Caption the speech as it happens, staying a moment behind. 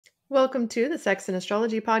Welcome to the Sex and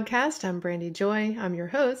Astrology Podcast. I'm Brandy Joy. I'm your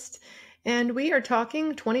host, and we are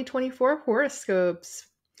talking 2024 horoscopes.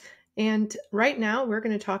 And right now, we're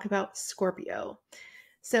going to talk about Scorpio.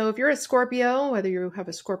 So, if you're a Scorpio, whether you have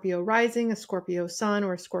a Scorpio rising, a Scorpio sun,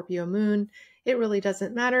 or a Scorpio moon, it really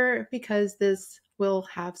doesn't matter because this will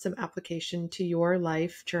have some application to your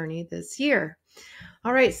life journey this year.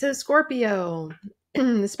 All right, so Scorpio,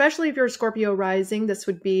 especially if you're a Scorpio rising, this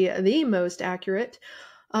would be the most accurate.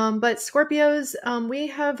 But Scorpios, we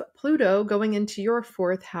have Pluto going into your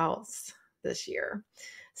fourth house this year.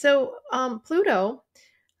 So Pluto,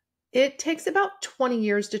 it takes about 20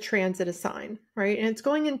 years to transit a sign, right? And it's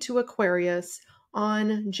going into Aquarius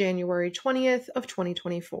on January 20th of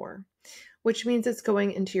 2024, which means it's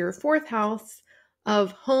going into your fourth house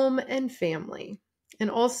of home and family. And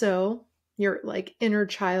also your inner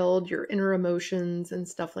child, your inner emotions and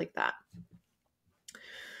stuff like that.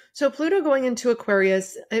 So Pluto going into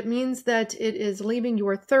Aquarius, it means that it is leaving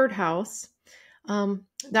your third house.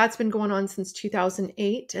 That's been going on since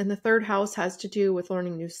 2008. And the third house has to do with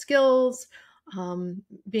learning new skills,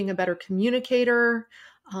 being a better communicator,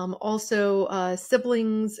 also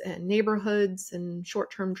siblings and neighborhoods and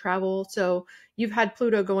short-term travel. So you've had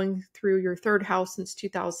Pluto going through your third house since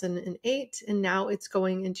 2008, and now it's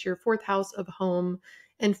going into your fourth house of home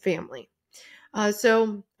and family.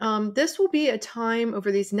 So this will be a time over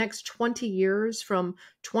these next 20 years from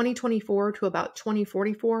 2024 to about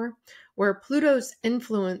 2044, where Pluto's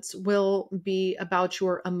influence will be about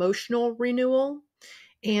your emotional renewal.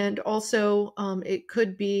 And also it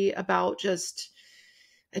could be about just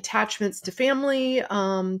attachments to family,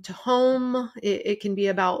 to home. It can be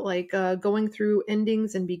about going through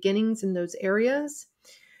endings and beginnings in those areas.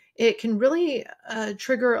 It can really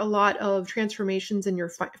trigger a lot of transformations in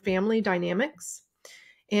your family dynamics.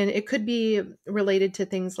 And it could be related to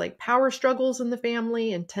things like power struggles in the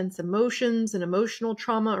family, intense emotions and emotional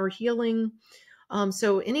trauma or healing.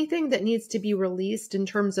 So anything that needs to be released in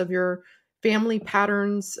terms of your family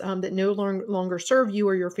patterns that no longer serve you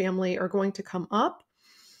or your family are going to come up.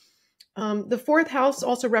 The fourth house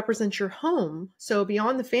also represents your home. So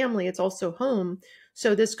beyond the family, it's also home.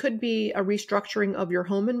 So this could be a restructuring of your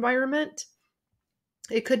home environment.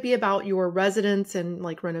 It could be about your residence and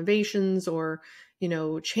renovations or,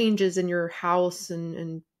 changes in your house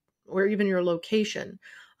and or even your location.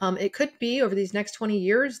 It could be over these next 20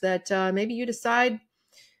 years that maybe you decide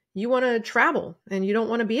you want to travel and you don't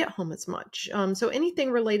want to be at home as much. So anything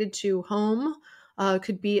related to home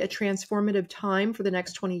could be a transformative time for the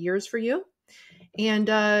next 20 years for you. And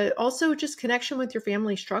also just connection with your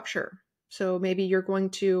family structure. So maybe you're going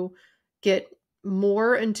to get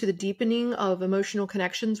more into the deepening of emotional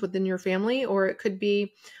connections within your family, or it could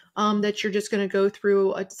be that you're just going to go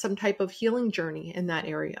through some type of healing journey in that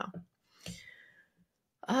area.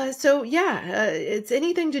 It's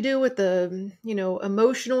anything to do with the,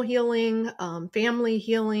 emotional healing, family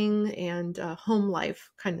healing, and home life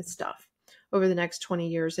kind of stuff over the next 20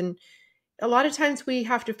 years. And a lot of times we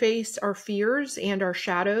have to face our fears and our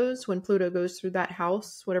shadows when Pluto goes through that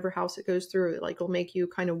house, whatever house it goes through, it will make you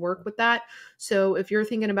kind of work with that. So if you're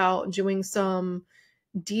thinking about doing some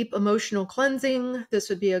deep emotional cleansing, this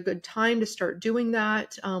would be a good time to start doing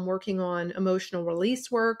that, working on emotional release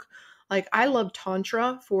work. I love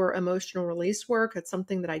Tantra for emotional release work. It's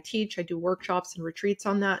something that I teach. I do workshops and retreats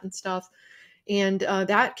on that and stuff. And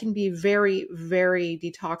that can be very, very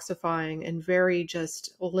detoxifying and very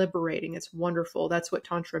just liberating. It's wonderful. That's what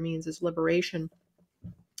Tantra means, is liberation.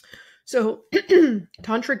 So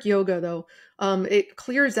Tantric yoga, though, it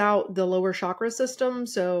clears out the lower chakra system.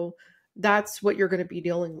 So that's what you're going to be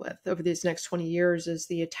dealing with over these next 20 years is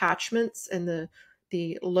the attachments and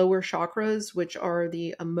the lower chakras, which are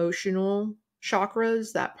the emotional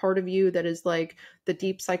chakras, that part of you that is the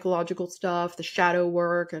deep psychological stuff, the shadow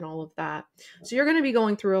work and all of that. So you're going to be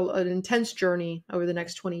going through an intense journey over the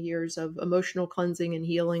next 20 years of emotional cleansing and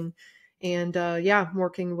healing and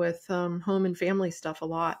working with home and family stuff a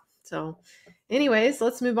lot. So anyways,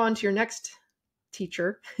 let's move on to your next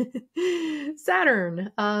teacher,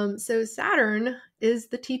 Saturn. So Saturn is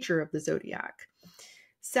the teacher of the zodiac.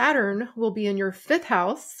 Saturn will be in your fifth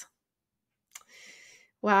house.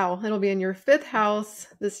 Wow, it'll be in your fifth house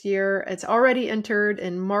this year. It's already entered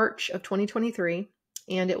in March of 2023,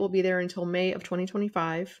 and it will be there until May of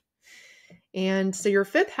 2025. And so your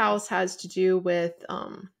fifth house has to do with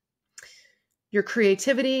your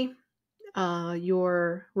creativity,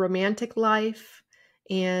 your romantic life,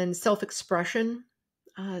 and self-expression.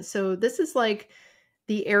 So this is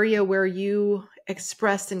the area where you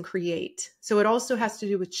express and create. So it also has to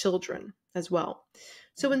do with children as well.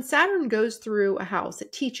 So when Saturn goes through a house,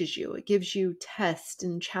 it teaches you, it gives you tests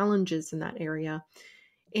and challenges in that area.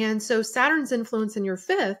 And so Saturn's influence in your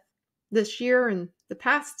fifth this year and the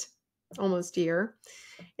past almost year,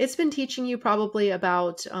 it's been teaching you probably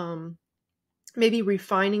about maybe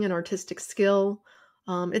refining an artistic skill.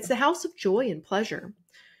 It's the house of joy and pleasure.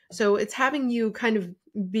 So it's having you kind of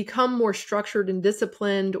become more structured and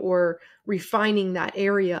disciplined, or refining that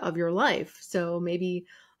area of your life. So maybe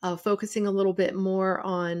focusing a little bit more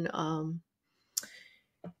on,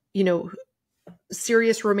 you know,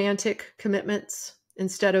 serious romantic commitments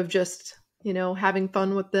instead of just, having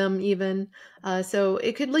fun with them even. So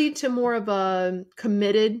it could lead to more of a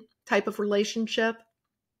committed type of relationship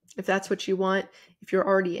if that's what you want. If you're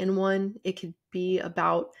already in one, it could be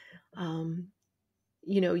about,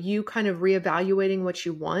 you kind of reevaluating what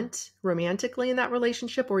you want romantically in that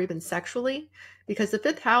relationship, or even sexually, because the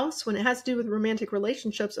fifth house, when it has to do with romantic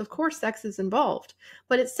relationships, of course, sex is involved,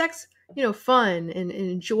 but it's sex, fun and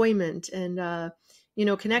enjoyment and,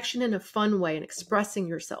 connection in a fun way and expressing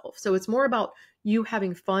yourself. So it's more about you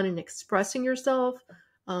having fun and expressing yourself,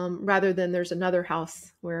 rather than there's another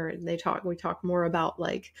house where we talk more about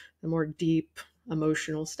like the more deep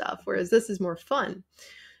emotional stuff, whereas this is more fun.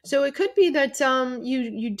 So it could be that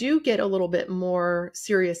you do get a little bit more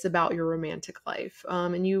serious about your romantic life,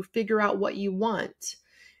 and you figure out what you want.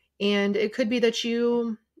 And it could be that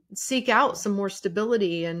you seek out some more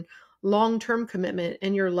stability and long-term commitment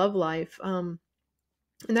in your love life.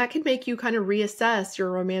 And that can make you kind of reassess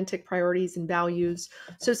your romantic priorities and values.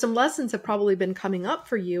 So some lessons have probably been coming up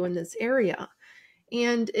for you in this area.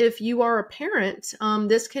 And if you are a parent,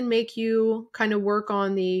 this can make you kind of work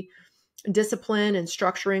on the discipline and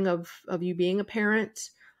structuring of you being a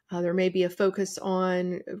parent. There may be a focus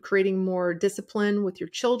on creating more discipline with your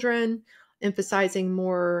children, emphasizing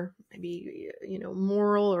more maybe,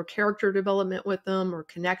 moral or character development with them, or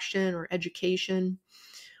connection or education.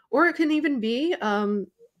 Or it can even be,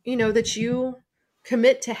 that you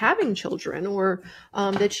commit to having children, or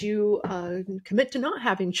that you commit to not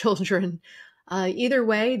having children. Either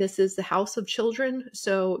way, this is the house of children.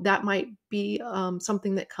 So that might be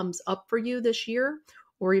something that comes up for you this year,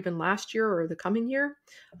 or even last year or the coming year.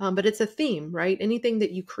 But it's a theme, right? Anything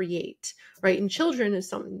that you create, right? And children is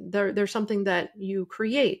something, they're something that you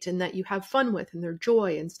create and that you have fun with, and their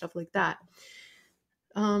joy and stuff like that.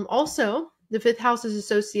 Also, the fifth house is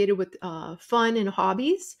associated with fun and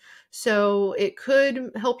hobbies. So it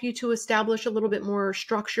could help you to establish a little bit more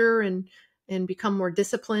structure and become more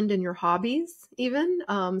disciplined in your hobbies even.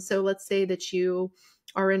 So let's say that you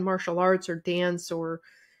are in martial arts or dance, or,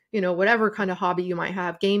 whatever kind of hobby you might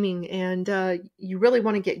have, gaming, and you really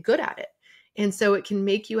want to get good at it. And so it can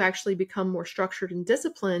make you actually become more structured and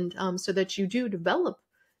disciplined, so that you do develop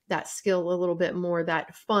that skill a little bit more,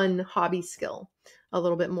 that fun hobby skill a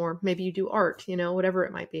little bit more. Maybe you do art, whatever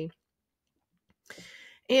it might be.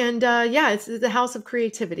 And it's the house of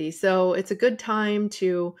creativity. So it's a good time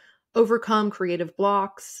to overcome creative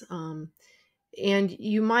blocks. And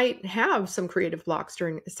you might have some creative blocks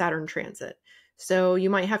during Saturn transit. So you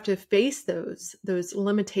might have to face those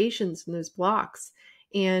limitations and those blocks,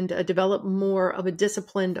 and develop more of a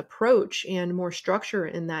disciplined approach and more structure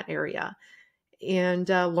in that area, and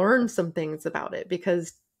learn some things about it,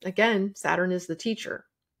 because again, Saturn is the teacher.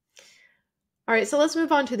 All right, so let's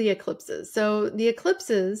move on to the eclipses. So the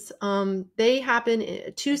eclipses, they happen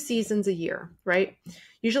in 2 seasons a year, right?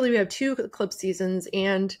 Usually we have 2 eclipse seasons,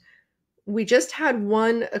 and we just had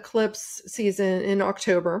one eclipse season in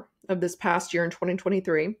October of this past year in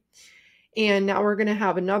 2023. And now we're going to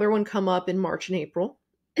have another one come up in March and April.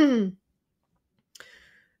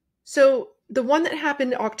 So the one that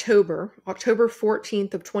happened October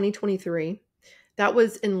 14th of 2023, that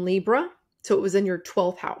was in Libra. So it was in your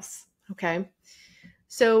 12th house. Okay.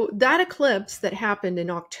 So that eclipse that happened in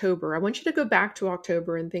October, I want you to go back to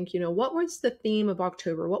October and think, what was the theme of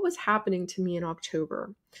October? What was happening to me in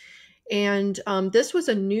October? And this was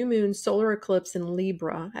a new moon solar eclipse in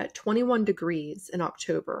Libra at 21 degrees in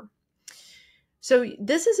October. So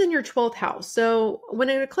this is in your 12th house. So when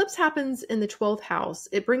an eclipse happens in the 12th house,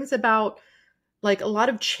 it brings about like a lot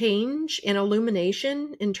of change and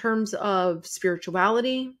illumination in terms of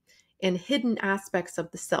spirituality and hidden aspects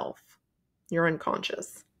of the self, your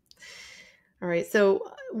unconscious. All right.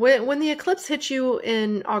 So when the eclipse hits you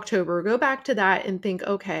in October, go back to that and think,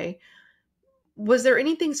 okay, was there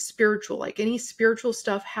anything spiritual, like any spiritual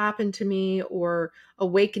stuff happened to me, or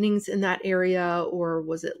awakenings in that area? Or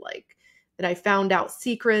was it like that I found out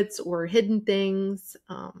secrets or hidden things?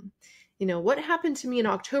 What happened to me in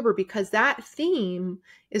October? Because that theme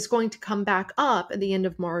is going to come back up at the end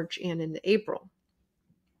of March and into April.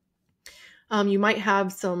 You might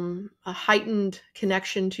have a heightened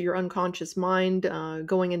connection to your unconscious mind.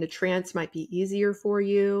 Going into trance might be easier for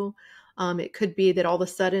you. It could be that all of a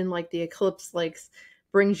sudden, like the eclipse, like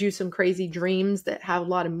brings you some crazy dreams that have a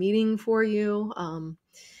lot of meaning for you.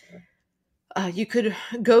 You could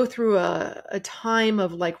go through a time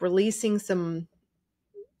of like releasing some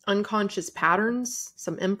unconscious patterns,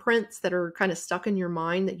 some imprints that are kind of stuck in your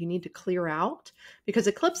mind that you need to clear out. Because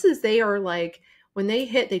eclipses, they are like, when they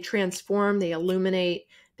hit, they transform, they illuminate,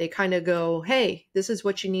 they kind of go, hey, this is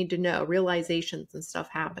what you need to know. Realizations and stuff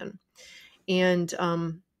happen. And,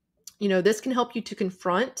 this can help you to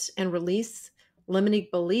confront and release limiting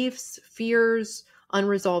beliefs, fears,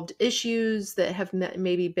 unresolved issues that have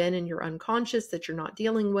maybe been in your unconscious that you're not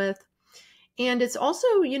dealing with. And it's also,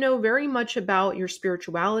 very much about your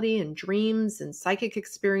spirituality and dreams and psychic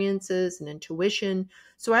experiences and intuition.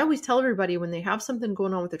 So I always tell everybody when they have something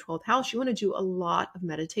going on with the 12th house, you want to do a lot of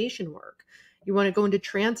meditation work. You want to go into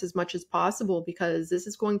trance as much as possible, because this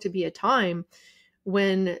is going to be a time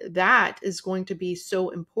when that is going to be so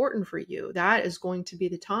important for you. That is going to be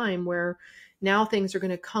the time where now things are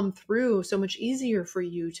going to come through so much easier for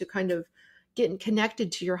you to kind of get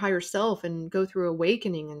connected to your higher self and go through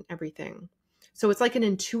awakening and everything. So it's like an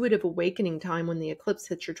intuitive awakening time when the eclipse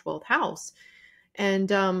hits your 12th house. And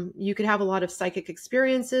you could have a lot of psychic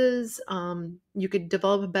experiences. You could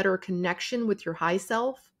develop a better connection with your high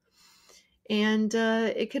self. And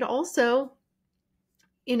it could also,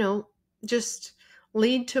 just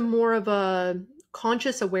lead to more of a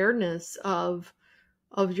conscious awareness of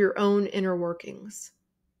your own inner workings.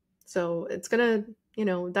 So it's going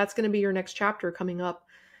to, that's going to be your next chapter coming up.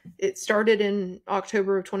 It started in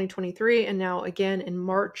October of 2023, and now again in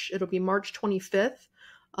March, it'll be March 25th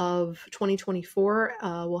of 2024.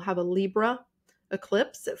 We'll have a Libra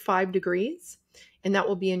eclipse at 5 degrees, and that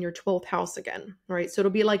will be in your 12th house again, right? So it'll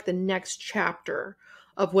be like the next chapter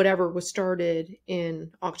of whatever was started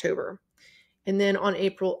in October. And then on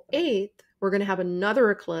April 8th, we're going to have another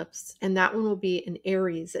eclipse, and that one will be in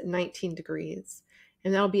Aries at 19 degrees.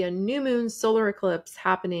 And that'll be a new moon solar eclipse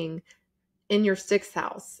happening in your 6th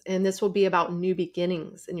house. And this will be about new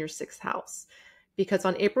beginnings in your 6th house, because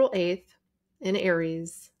on April 8th in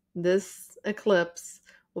Aries, this eclipse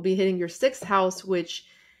will be hitting your 6th house, which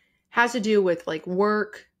has to do with like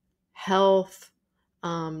work, health,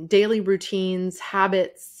 daily routines,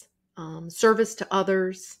 habits, service to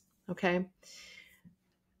others. Okay.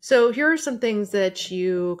 So here are some things that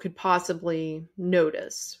you could possibly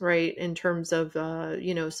notice, right? In terms of,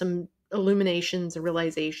 some illuminations and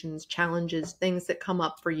realizations, challenges, things that come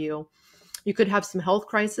up for you. You could have some health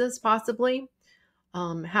crisis possibly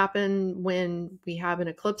happen when we have an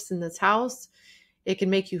eclipse in this house. It can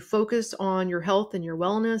make you focus on your health and your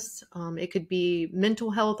wellness. It could be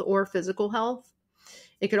mental health or physical health.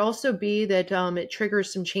 It could also be that it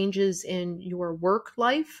triggers some changes in your work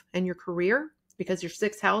life and your career, because your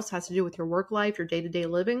 6th house has to do with your work life, your day-to-day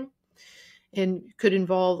living, and could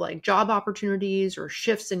involve like job opportunities or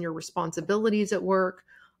shifts in your responsibilities at work,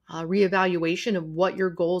 reevaluation of what your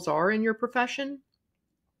goals are in your profession.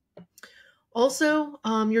 Also,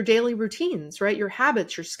 your daily routines, right? Your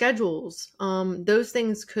habits, your schedules, those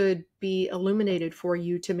things could be illuminated for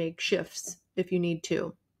you to make shifts if you need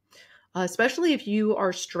to, especially if you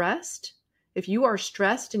are stressed. If you are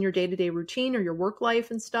stressed in your day-to-day routine or your work life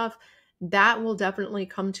and stuff, that will definitely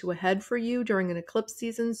come to a head for you during an eclipse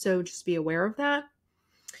season. So just be aware of that.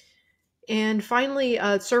 And finally,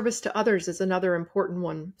 service to others is another important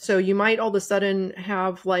one. So you might all of a sudden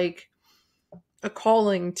have like a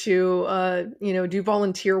calling to, do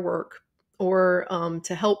volunteer work or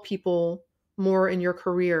to help people more in your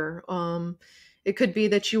career. It could be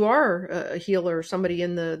that you are a healer, somebody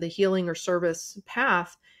in the healing or service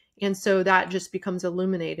path. And so that just becomes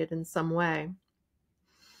illuminated in some way.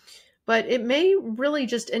 But it may really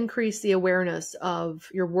just increase the awareness of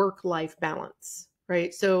your work-life balance,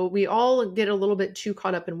 right? So we all get a little bit too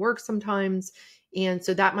caught up in work sometimes. And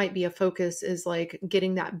so that might be a focus, is like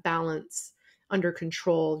getting that balance under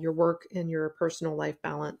control, your work and your personal life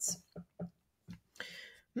balance.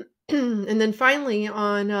 And then finally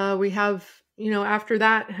we have, after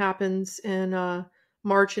that happens in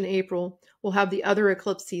March and April, we'll have the other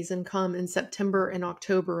eclipse season come in September and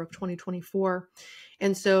October of 2024.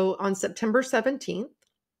 And so on September 17th,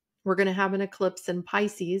 we're going to have an eclipse in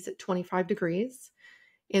Pisces at 25 degrees.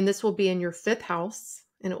 And this will be in your 5th house,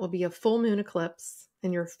 and it will be a full moon eclipse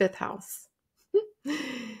in your 5th house.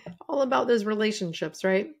 All about those relationships,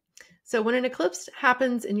 right? So when an eclipse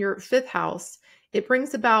happens in your 5th house, it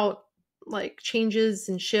brings about like changes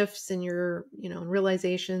and shifts in your,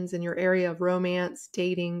 realizations in your area of romance,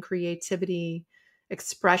 dating, creativity,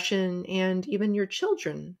 expression, and even your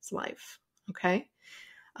children's life. Okay.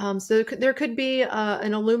 So there could be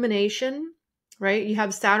an illumination, right? You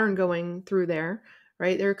have Saturn going through there,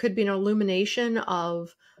 right? There could be an illumination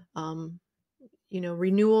of, um,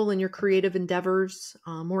 renewal in your creative endeavors,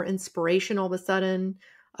 more inspiration all of a sudden,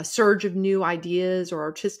 a surge of new ideas or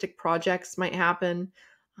artistic projects might happen.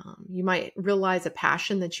 You might realize a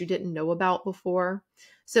passion that you didn't know about before.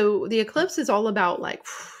 So the eclipse is all about like,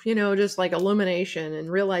 just like illumination and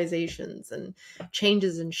realizations and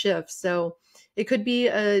changes and shifts. So it could be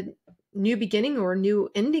a new beginning or a new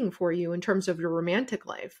ending for you in terms of your romantic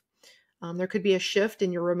life. There could be a shift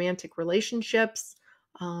in your romantic relationships.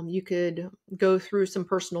 You could go through some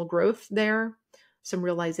personal growth there, some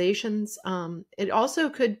realizations. It also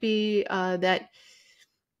could be that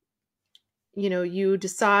you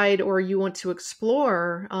decide or you want to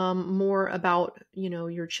explore more about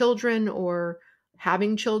your children or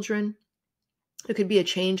having children. It could be a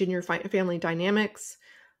change in your family dynamics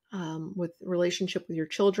with relationship with your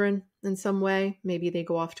children in some way. Maybe they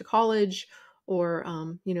go off to college, or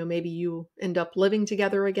maybe you end up living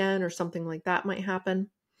together again, or something like that might happen.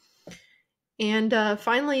 And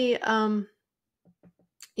finally,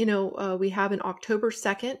 we have an October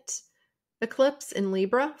 2nd eclipse in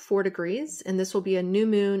Libra, 4 degrees, and this will be a new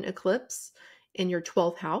moon eclipse in your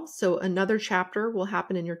 12th house. So another chapter will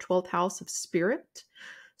happen in your 12th house of spirit.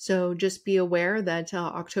 So just be aware that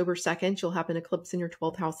October 2nd, you'll have an eclipse in your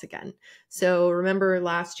 12th house again. So remember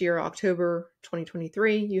last year, October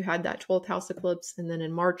 2023, you had that 12th house eclipse, and then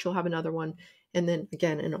in March, you'll have another one, and then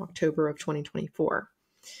again in October of 2024.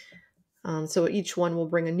 So each one will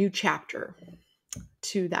bring a new chapter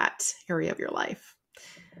to that area of your life.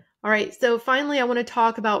 All right, so finally, I want to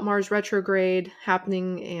talk about Mars retrograde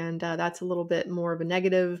happening, and that's a little bit more of a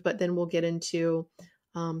negative, but then we'll get into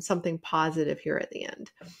something positive here at the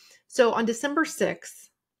end. So on December 6th,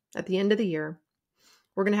 at the end of the year,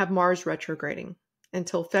 we're going to have Mars retrograding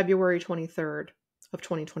until February 23rd of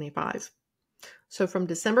 2025. So from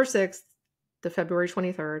December 6th to February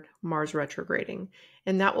 23rd, Mars retrograding,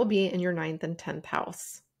 and that will be in your 9th and 10th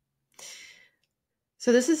house.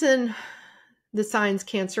 So this is in the signs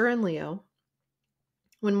Cancer and Leo.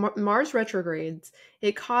 When Mars retrogrades,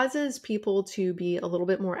 it causes people to be a little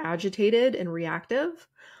bit more agitated and reactive,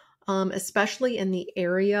 especially in the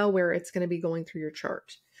area where it's going to be going through your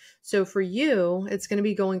chart. So for you, it's going to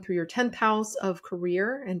be going through your 10th house of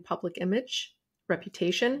career and public image,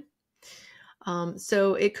 reputation.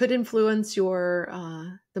 So it could influence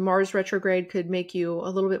the Mars retrograde could make you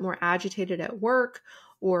a little bit more agitated at work,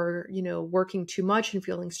 or, working too much and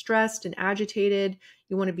feeling stressed and agitated.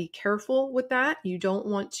 You want to be careful with that. You don't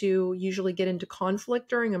want to usually get into conflict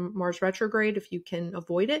during a Mars retrograde if you can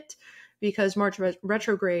avoid it, because Mars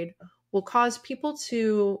retrograde will cause people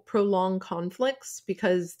to prolong conflicts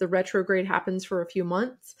because the retrograde happens for a few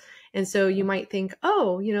months. And so you might think,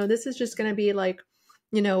 oh, this is just going to be like,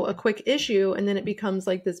 a quick issue, and then it becomes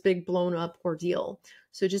like this big blown up ordeal.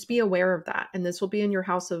 So just be aware of that. And this will be in your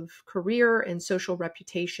house of career and social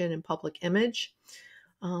reputation and public image.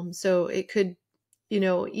 So it could,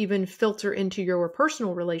 even filter into your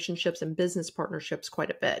personal relationships and business partnerships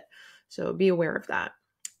quite a bit. So be aware of that.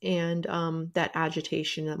 And that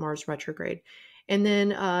agitation at Mars retrograde. And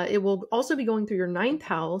then it will also be going through your 9th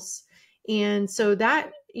house. And so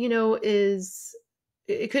that,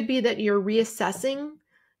 it could be that you're reassessing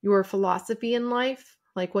your philosophy in life,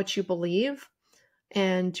 like what you believe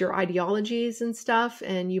and your ideologies and stuff.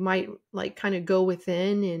 And you might like kind of go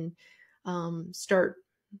within and start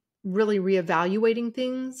really reevaluating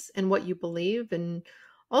things and what you believe. And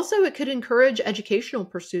also it could encourage educational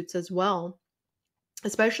pursuits as well,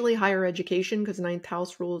 especially higher education, because 9th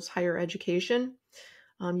house rules higher education.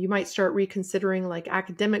 You might start reconsidering like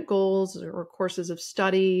academic goals or courses of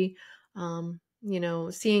study,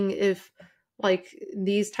 seeing if like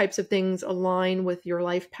these types of things align with your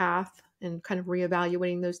life path, and kind of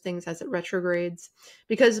reevaluating those things as it retrogrades,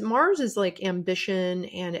 because Mars is like ambition,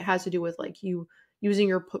 and it has to do with like you using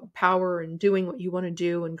your power and doing what you want to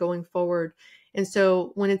do and going forward. And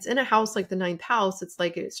so when it's in a house like the 9th house, it's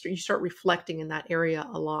like you start reflecting in that area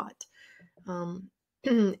a lot.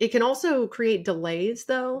 It can also create delays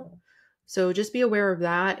though. So just be aware of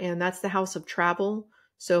that. And that's the house of travel.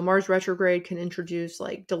 So Mars retrograde can introduce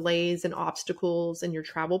like delays and obstacles in your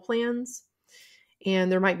travel plans.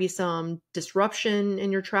 And there might be some disruption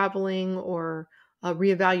in your traveling, or a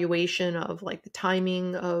reevaluation of like the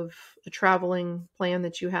timing of a traveling plan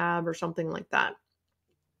that you have, or something like that.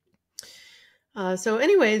 So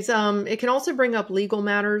anyways, it can also bring up legal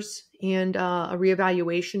matters and a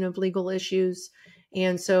reevaluation of legal issues.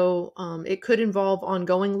 And so it could involve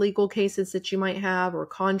ongoing legal cases that you might have, or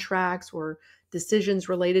contracts, or decisions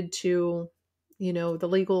related to, the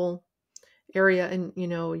legal area in,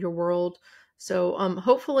 your world. So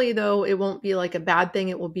hopefully, though, it won't be like a bad thing.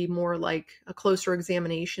 It will be more like a closer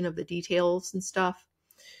examination of the details and stuff.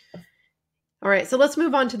 All right, so let's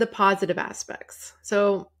move on to the positive aspects.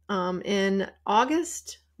 So in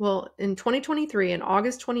 2023, in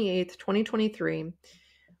August 28th, 2023,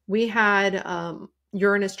 we had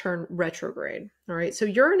Uranus turn retrograde. All right, so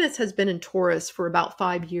Uranus has been in Taurus for about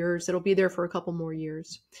 5 years. It'll be there for a couple more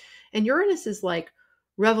years. And Uranus is like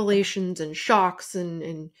revelations and shocks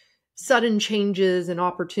and sudden changes and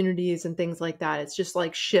opportunities and things like that. It's just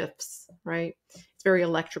like shifts, right? It's very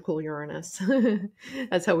electrical Uranus.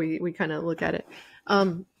 That's how we kind of look at it.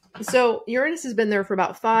 So Uranus has been there for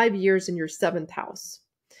about 5 years in your 7th house.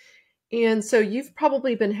 And so you've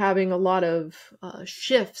probably been having a lot of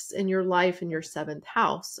shifts in your life in your 7th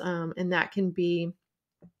house. And that can be,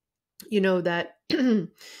 that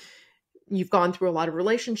you've gone through a lot of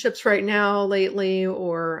relationships right now lately,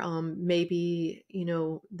 or maybe,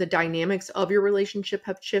 the dynamics of your relationship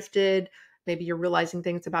have shifted. Maybe you're realizing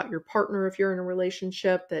things about your partner if you're in a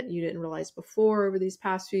relationship that you didn't realize before over these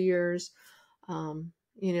past few years.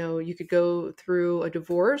 You could go through a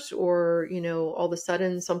divorce, or, all of a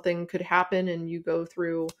sudden something could happen and you go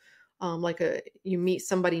through you meet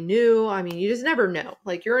somebody new. I mean, you just never know.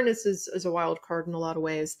 Like Uranus is a wild card in a lot of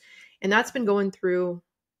ways. And that's been going through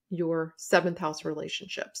your 7th house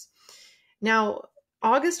relationships. Now,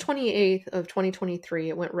 August 28th of 2023,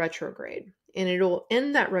 it went retrograde, and it'll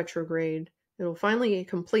end that retrograde. It'll finally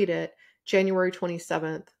complete it January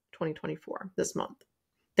 27th, 2024, this month,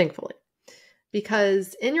 thankfully.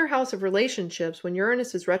 Because in your house of relationships, when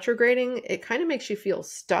Uranus is retrograding, it kind of makes you feel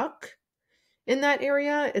stuck in that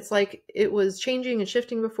area. It's like it was changing and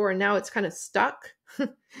shifting before, and now it's kind of stuck.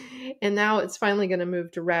 And now it's finally going to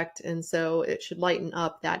move direct. And so it should lighten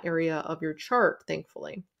up that area of your chart,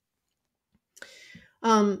 thankfully.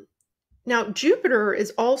 Now, Jupiter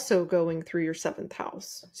is also going through your 7th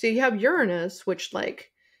house. So you have Uranus, which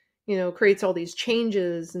creates all these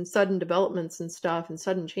changes and sudden developments and stuff, and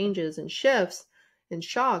sudden changes and shifts and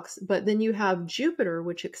shocks. But then you have Jupiter,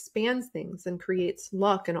 which expands things and creates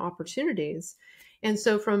luck and opportunities. And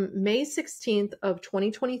so from May 16th of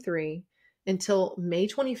 2023 until May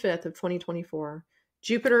 25th of 2024,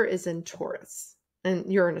 Jupiter is in Taurus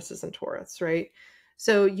and Uranus is in Taurus, right?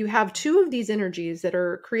 So you have 2 of these energies that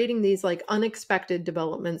are creating these like unexpected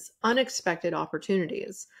developments, unexpected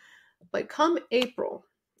opportunities. But come April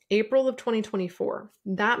of 2024,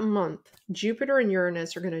 that month, Jupiter and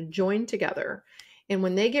Uranus are going to join together. And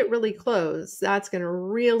when they get really close, that's going to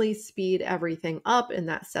really speed everything up in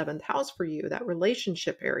that 7th house for you, that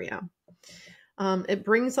relationship area. It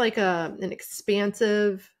brings like an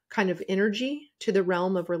expansive kind of energy to the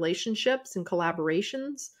realm of relationships and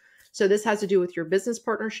collaborations. So this has to do with your business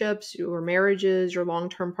partnerships, your marriages, your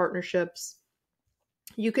long-term partnerships.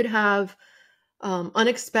 You could have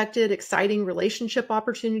unexpected, exciting relationship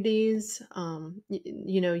opportunities.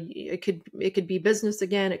 It could be business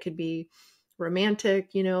again. It could be romantic,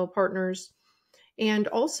 partners. And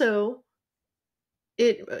also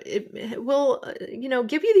it will,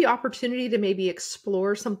 give you the opportunity to maybe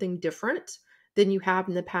explore something different than you have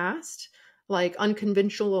in the past, like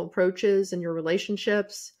unconventional approaches in your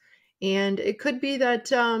relationships. And it could be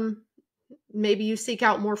that maybe you seek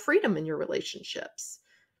out more freedom in your relationships.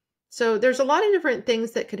 So there's a lot of different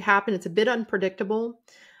things that could happen. It's a bit unpredictable,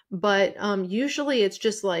 but usually it's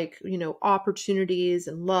just like, opportunities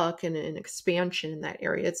and luck and expansion in that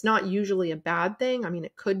area. It's not usually a bad thing. I mean,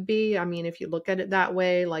 it could be. I mean, if you look at it that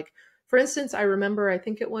way, like, for instance, I remember, I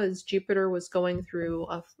think it was Jupiter was going through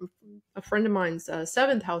a friend of mine's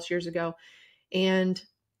 7th house years ago, and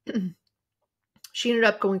she ended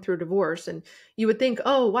up going through a divorce. And you would think,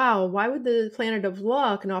 oh, wow, why would the planet of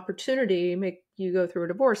luck and opportunity make you go through a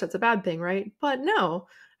divorce? That's a bad thing, right? But no,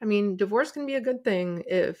 I mean, divorce can be a good thing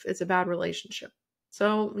if it's a bad relationship.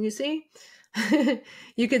 So you see,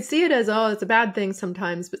 you could see it as, oh, it's a bad thing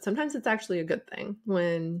sometimes, but sometimes it's actually a good thing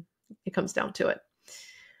when it comes down to it.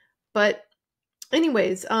 But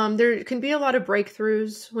anyways, there can be a lot of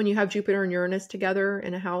breakthroughs when you have Jupiter and Uranus together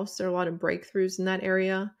in a house. There are a lot of breakthroughs in that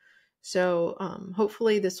area. So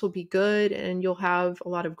hopefully this will be good, and you'll have a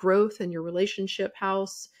lot of growth in your relationship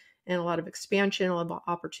house and a lot of expansion, a lot of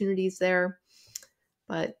opportunities there.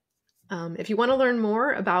 But if you want to learn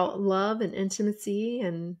more about love and intimacy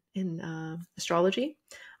and in astrology,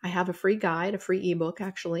 I have a free guide, a free ebook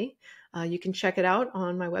actually. You can check it out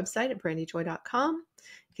on my website at brandyjoy.com.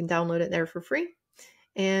 You can download it there for free.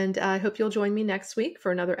 And I hope you'll join me next week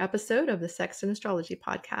for another episode of the Sex and Astrology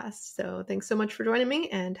podcast. So thanks so much for joining me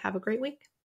and have a great week.